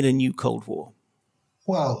in a new Cold War?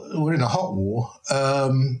 Well, we're in a hot war,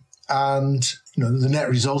 and the net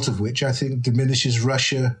result of which I think diminishes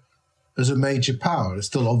Russia as a major power. It's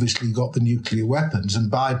still obviously got the nuclear weapons, and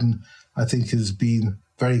Biden, I think, has been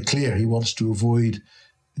very clear he wants to avoid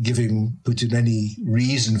giving Putin any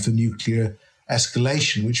reason for nuclear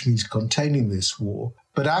escalation, which means containing this war.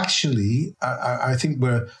 But actually, I think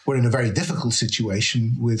we're in a very difficult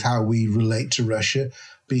situation with how we relate to Russia,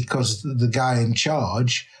 because the guy in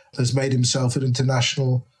charge has made himself an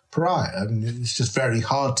international pariah. I mean, it's just very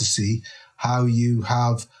hard to see how you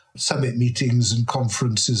have summit meetings and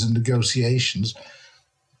conferences and negotiations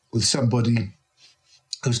with somebody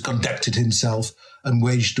who's conducted himself and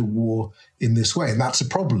waged a war in this way. And that's a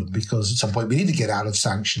problem, because at some point we need to get out of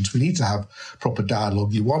sanctions. We need to have proper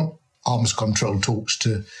dialogue. You want arms control talks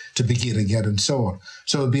to begin again and so on.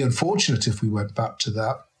 So it would be unfortunate if we went back to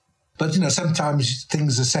that. But, sometimes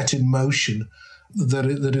things are set in motion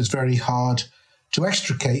that is very hard to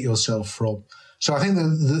extricate yourself from. So I think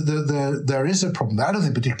there is a problem. I don't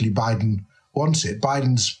think particularly Biden wants it.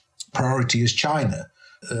 Biden's priority is China.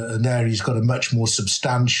 And there he's got a much more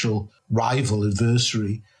substantial rival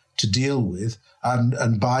adversary to deal with. And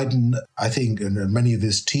Biden, I think, and many of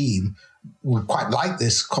his team would quite like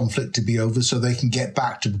this conflict to be over so they can get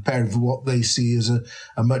back to preparing for what they see as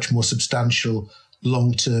a much more substantial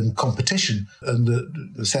long-term competition. And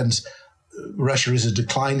the sense Russia is a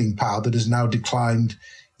declining power that has now declined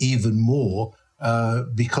even more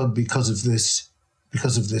because of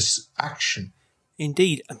this action.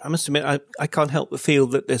 Indeed. I must admit, I can't help but feel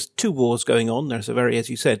that there's two wars going on. There's a very,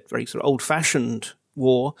 as you said, very sort of old-fashioned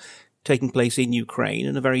war taking place in Ukraine,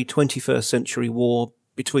 and a very 21st century war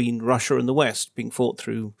between Russia and the West being fought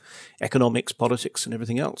through economics, politics, and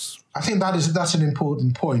everything else. I think that's an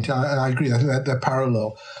important point, and I agree. I think that they're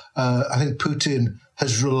parallel. I think Putin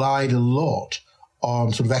has relied a lot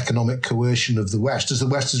on sort of economic coercion of the West, as the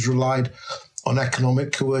West has relied on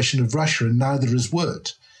economic coercion of Russia, and neither has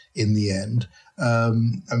worked in the end.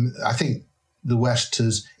 I think the West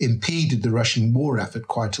has impeded the Russian war effort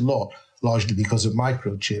quite a lot, largely because of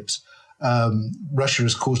microchips. Russia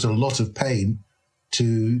has caused a lot of pain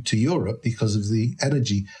to Europe because of the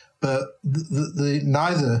energy, but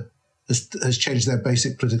neither has changed their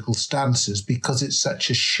basic political stances, because it's such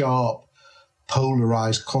a sharp,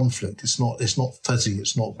 polarized conflict. It's not fuzzy,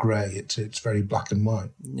 it's not grey, it's very black and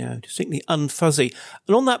white. No, distinctly unfuzzy.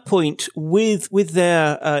 And on that point, with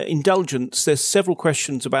their indulgence, there's several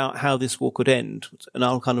questions about how this war could end, and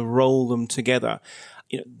I'll kind of roll them together.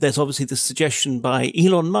 There's obviously the suggestion by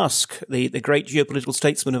Elon Musk, the great geopolitical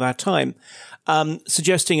statesman of our time,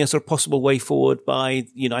 suggesting a sort of possible way forward by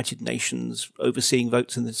the United Nations overseeing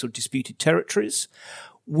votes in the sort of disputed territories.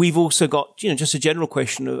 We've also got, just a general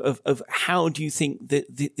question of how do you think that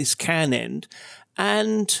this can end?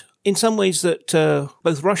 And in some ways that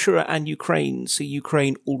both Russia and Ukraine see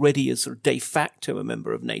Ukraine already as sort of de facto a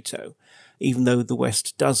member of NATO, even though the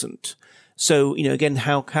West doesn't. So, again,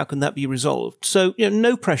 how can that be resolved? So,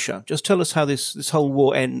 no pressure. Just tell us how this whole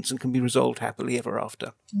war ends and can be resolved happily ever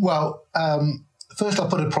after. Well, first I'll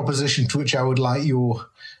put a proposition to which I would like your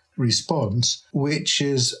response, which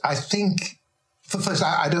is, I think, first,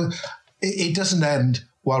 it doesn't end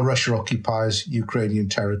while Russia occupies Ukrainian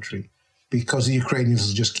territory, because the Ukrainians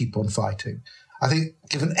will just keep on fighting. I think,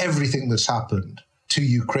 given everything that's happened to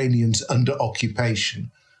Ukrainians under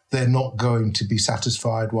occupation, they're not going to be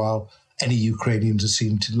satisfied while any Ukrainians are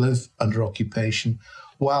seen to live under occupation,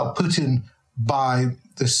 while Putin, by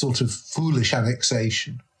this sort of foolish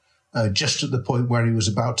annexation, just at the point where he was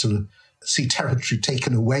about to see territory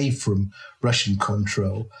taken away from Russian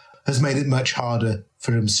control, has made it much harder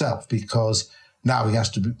for himself, because now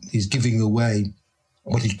he's giving away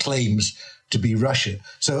what he claims to be Russia.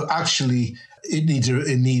 So actually, it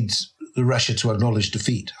needs Russia to acknowledge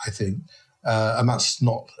defeat, I think, and that's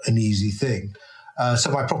not an easy thing.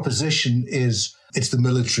 So my proposition is it's the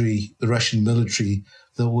Russian military,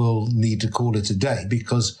 that will need to call it a day,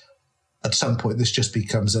 because at some point this just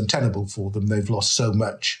becomes untenable for them. They've lost so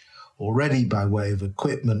much already by way of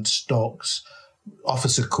equipment, stocks,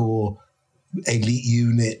 officer corps, elite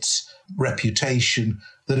units, reputation,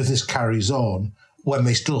 that if this carries on, when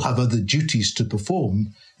they still have other duties to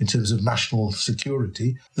perform in terms of national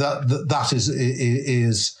security, that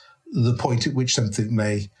is the point at which something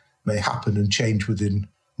may happen and change within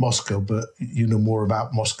Moscow. But you know more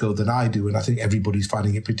about Moscow than I do, and I think everybody's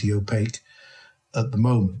finding it pretty opaque at the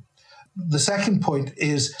moment. The second point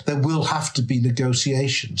is there will have to be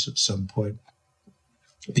negotiations at some point,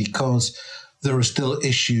 because there are still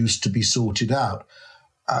issues to be sorted out.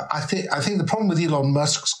 I think the problem with Elon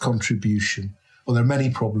Musk's contribution, well, there are many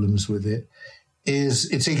problems with it, is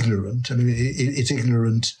it's ignorant. I mean, it's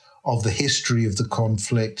ignorant of the history of the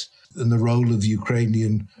conflict and the role of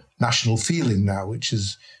Ukrainian national feeling now, which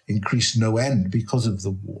has increased no end because of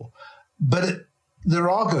the war. But there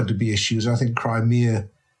are going to be issues. I think Crimea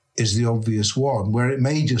is the obvious one, where it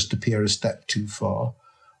may just appear a step too far,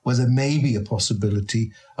 where there may be a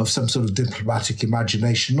possibility of some sort of diplomatic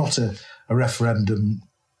imagination, not a referendum,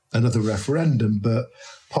 another referendum, but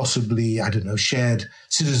possibly, I don't know, shared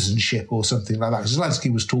citizenship or something like that.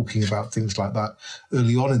 Zelensky was talking about things like that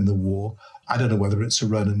early on in the war. I don't know whether it's a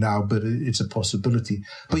runner now, but it's a possibility.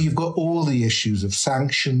 But you've got all the issues of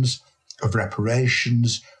sanctions, of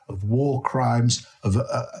reparations, of war crimes, of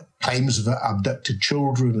claims of abducted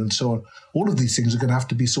children and so on. All of these things are going to have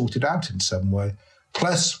to be sorted out in some way.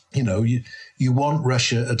 Plus, you want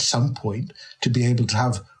Russia at some point to be able to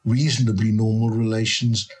have reasonably normal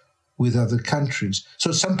relations with other countries. So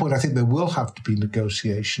at some point, I think there will have to be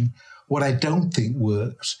negotiation. What I don't think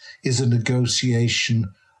works is a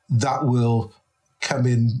negotiation that will come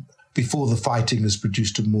in before the fighting has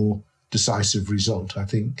produced a more decisive result. I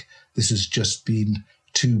think this has just been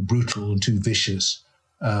too brutal and too vicious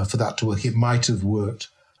for that to work. It might have worked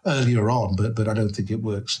earlier on, but I don't think it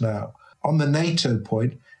works now. On the NATO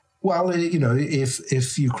point, well,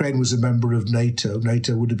 if Ukraine was a member of NATO,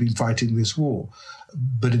 NATO would have been fighting this war.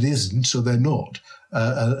 But it isn't, so they're not.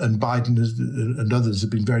 And Biden and others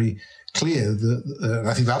have been very clear that,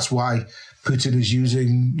 I think that's why Putin is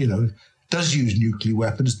does use nuclear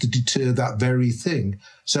weapons to deter that very thing.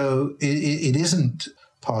 So it isn't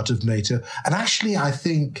part of NATO. And actually, I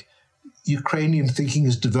think Ukrainian thinking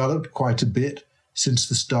has developed quite a bit since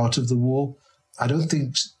the start of the war. I don't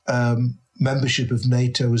think membership of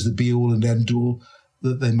NATO is the be-all and end-all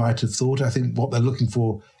that they might have thought. I think what they're looking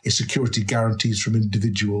for is security guarantees from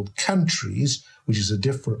individual countries, which is a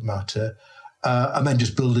different matter, and then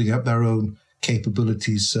just building up their own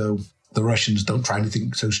capabilities so the Russians don't try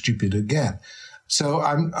anything so stupid again. So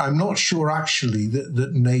I'm not sure, actually,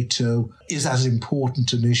 that NATO is as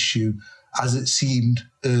important an issue as it seemed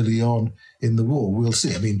early on in the war. We'll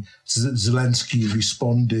see. I mean, Zelensky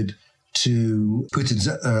responded to Putin's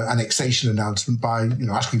annexation announcement by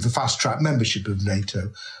asking for fast-track membership of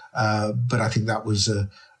NATO. But I think that was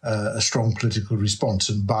a strong political response,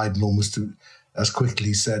 and Biden almost as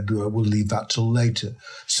quickly said, we'll leave that till later.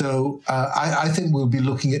 So I think we'll be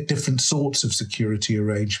looking at different sorts of security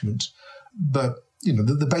arrangements. But,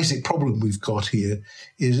 the basic problem we've got here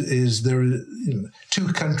is there are two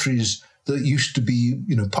countries that used to be,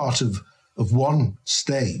 part of one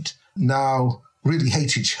state now really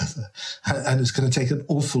hate each other. And it's going to take an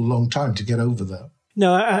awful long time to get over that.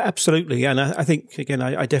 No, absolutely. And I think, again,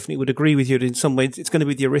 I definitely would agree with you that in some ways it's going to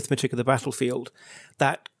be the arithmetic of the battlefield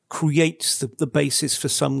that creates the basis for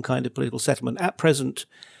some kind of political settlement. At present,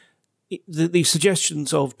 the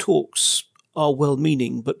suggestions of talks are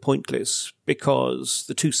well-meaning but pointless because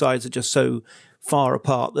the two sides are just so far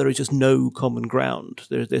apart. There is just no common ground.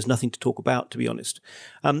 There's nothing to talk about, to be honest.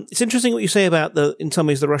 It's interesting what you say about in some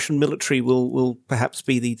ways, the Russian military will perhaps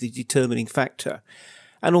be the determining factor.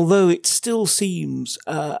 And although it still seems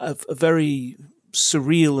a very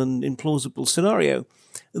surreal and implausible scenario,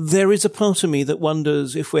 there is a part of me that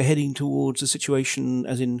wonders if we're heading towards a situation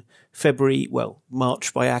as in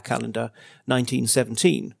March by our calendar,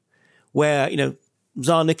 1917, where,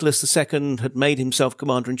 Tsar Nicholas II had made himself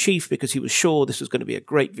commander-in-chief because he was sure this was going to be a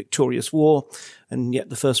great victorious war, and yet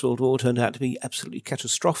the First World War turned out to be absolutely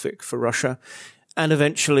catastrophic for Russia. And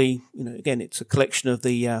eventually, again, it's a collection of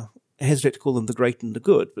the, I hesitate to call them the great and the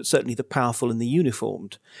good, but certainly the powerful and the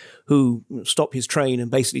uniformed, who stop his train and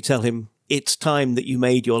basically tell him, it's time that you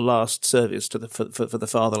made your last service to for the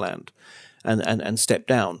fatherland and step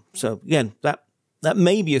down. So again, that That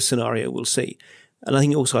may be a scenario we'll see. And I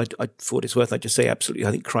think also, for what it's worth, I'd just say absolutely,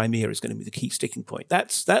 I think Crimea is going to be the key sticking point.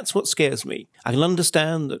 That's what scares me. I can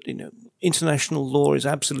understand that, international law is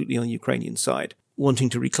absolutely on the Ukrainian side, wanting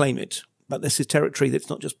to reclaim it. But this is territory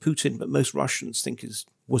that's not just Putin, but most Russians think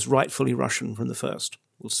was rightfully Russian from the first.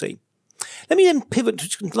 We'll see. Let me then pivot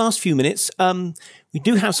to the last few minutes. We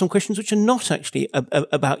do have some questions which are not actually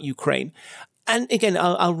about Ukraine. And again,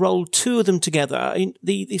 I'll roll two of them together.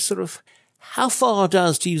 The sort of, how far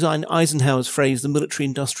does, to use Eisenhower's phrase, the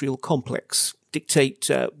military-industrial complex dictate,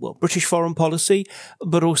 British foreign policy,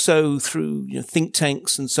 but also through think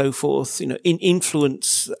tanks and so forth,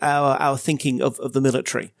 influence our thinking of the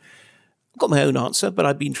military? I've got my own answer, but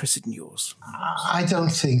I'd be interested in yours. I don't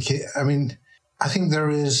think it. I mean, I think there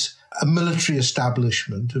is a military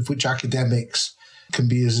establishment of which academics can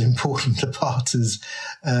be as important a part as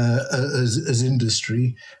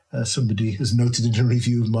industry. Somebody has noted in a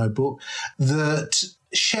review of my book that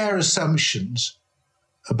share assumptions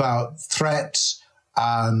about threats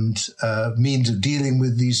and means of dealing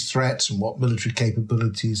with these threats and what military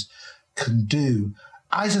capabilities can do.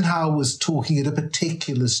 Eisenhower was talking at a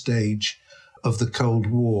particular stage of the Cold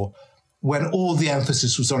War when all the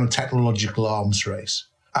emphasis was on a technological arms race.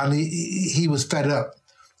 And he was fed up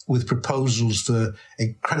with proposals for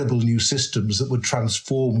incredible new systems that would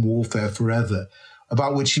transform warfare forever,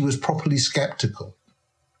 about which he was properly skeptical.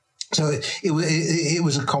 So it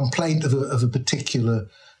was a complaint of a particular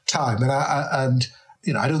time. And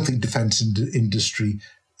I don't think defence industry,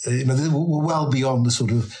 we're well beyond the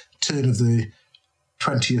sort of turn of the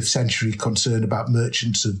 20th century concern about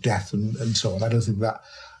merchants of death and so on. I don't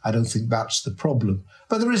think that's the problem.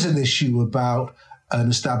 But there is an issue about an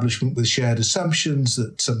establishment with shared assumptions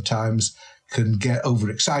that sometimes can get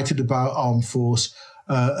overexcited about armed force.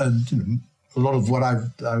 And a lot of what I've,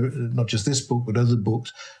 not just this book, but other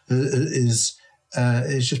books, is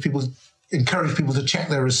just people encourage people to check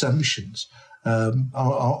their assumptions.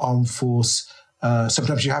 Armed force,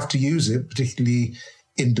 sometimes you have to use it, particularly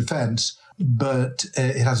in defence, but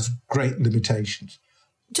it has great limitations.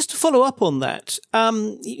 Just to follow up on that,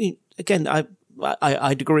 again,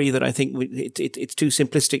 I'd agree that I think it's too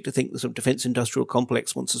simplistic to think the sort of defence industrial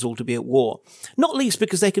complex wants us all to be at war, not least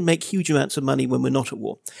because they can make huge amounts of money when we're not at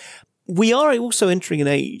war. We are also entering an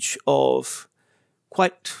age of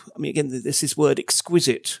this is word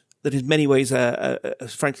exquisite, that in many ways,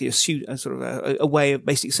 frankly, a way of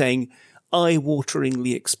basically saying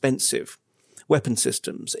eye-wateringly expensive weapon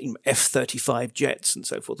systems, F-35 jets and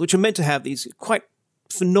so forth, which are meant to have these quite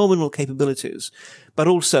phenomenal capabilities, but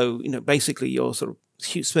also, basically you're sort of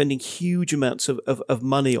spending huge amounts of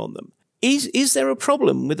money on them. Is there a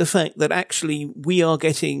problem with the fact that actually we are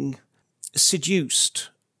getting seduced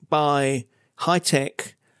by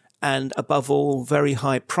high-tech and, above all, very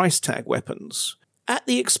high price tag weapons at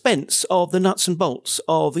the expense of the nuts and bolts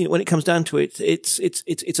of, when it comes down to it,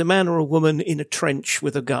 it's a man or a woman in a trench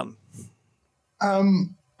with a gun?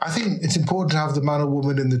 I think it's important to have the man or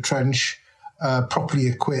woman in the trench properly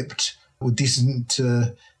equipped with decent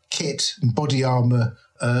kit and body armour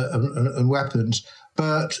and weapons.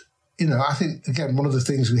 But, I think, again, one of the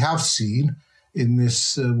things we have seen in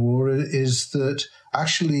this war is that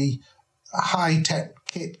actually high-tech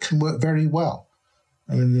kit can work very well.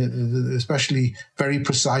 I mean, especially very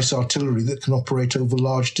precise artillery that can operate over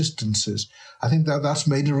large distances. I think that's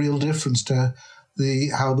made a real difference to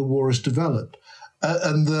how the war has developed.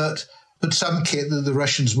 But some kit that the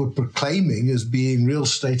Russians were proclaiming as being real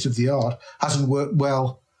state-of-the-art hasn't worked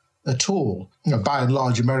well at all. By and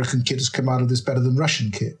large, American kit has come out of this better than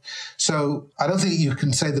Russian kit. So I don't think you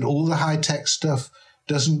can say that all the high-tech stuff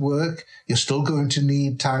doesn't work. You're still going to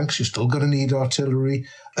need tanks. You're still going to need artillery.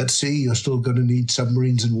 At sea, you're still going to need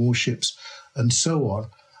submarines and warships and so on.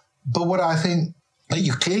 But what I think,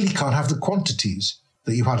 you clearly can't have the quantities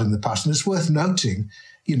that you had in the past. And it's worth noting,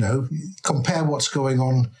 compare what's going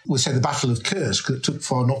on with, say, the Battle of Kursk that took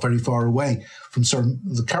not very far away from some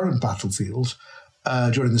of the current battlefields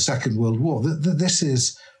during the Second World War. This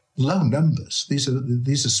is low numbers. These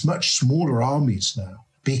are much smaller armies now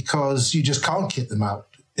because you just can't kit them out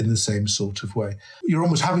in the same sort of way. You're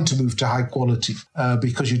almost having to move to high quality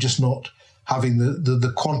because you're just not having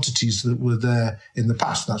the quantities that were there in the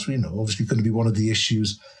past. That's, obviously going to be one of the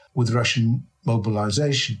issues with Russian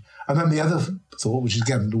mobilization. And then the other thought, which is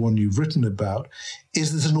again the one you've written about,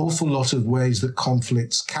 is there's an awful lot of ways that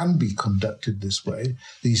conflicts can be conducted this way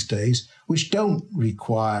these days, which don't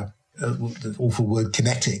require the awful word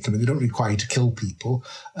kinetic. I mean, they don't require you to kill people.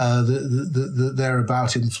 They're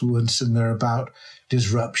about influence and they're about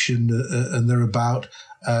disruption and they're about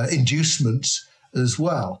inducements as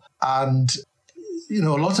well. And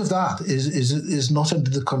a lot of that is not under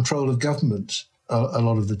the control of governments. A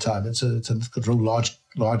lot of the time, it's under the control of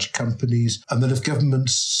large companies, and then if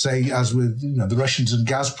governments say, as with the Russians and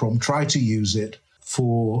Gazprom, try to use it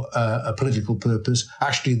for a political purpose,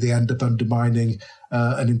 actually they end up undermining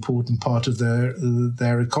an important part of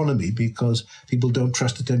their economy because people don't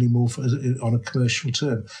trust it anymore on a commercial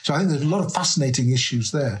term. So I think there's a lot of fascinating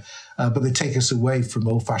issues there, but they take us away from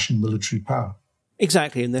old-fashioned military power.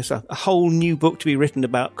 Exactly, and there's a whole new book to be written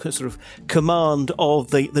about sort of command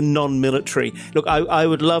of the non-military. Look, I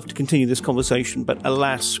would love to continue this conversation, but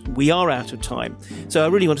alas, we are out of time. So I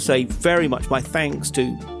really want to say very much my thanks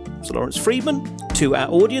to Sir Lawrence Freedman, to our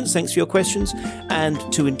audience, thanks for your questions, and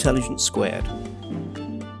to Intelligence Squared.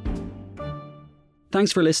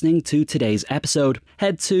 Thanks for listening to today's episode.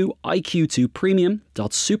 Head to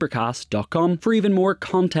iq2premium.supercast.com for even more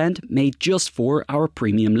content made just for our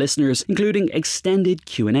premium listeners, including extended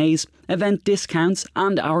Q&As, event discounts,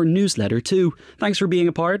 and our newsletter too. Thanks for being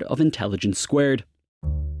a part of Intelligence Squared.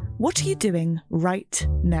 What are you doing right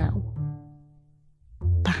now?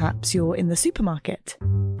 Perhaps you're in the supermarket.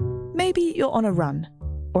 Maybe you're on a run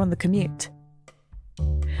or on the commute.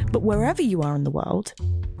 But wherever you are in the world,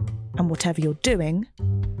 and whatever you're doing,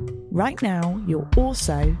 right now you're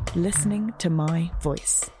also listening to my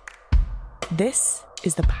voice. This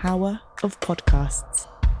is the power of podcasts.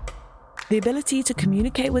 The ability to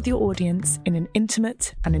communicate with your audience in an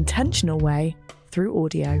intimate and intentional way through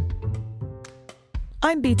audio.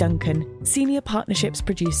 I'm Bea Duncan, Senior Partnerships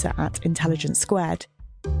Producer at Intelligence Squared.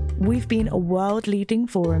 We've been a world-leading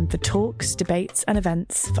forum for talks, debates and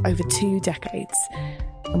events for over 2 decades.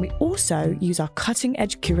 And we also use our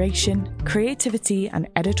cutting-edge curation, creativity and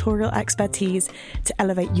editorial expertise to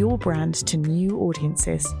elevate your brand to new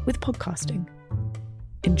audiences with podcasting.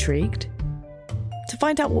 Intrigued? To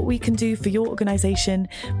find out what we can do for your organisation,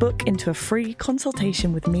 book into a free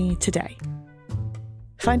consultation with me today.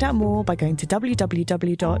 Find out more by going to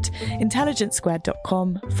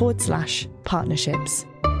www.intelligencesquared.com/partnerships.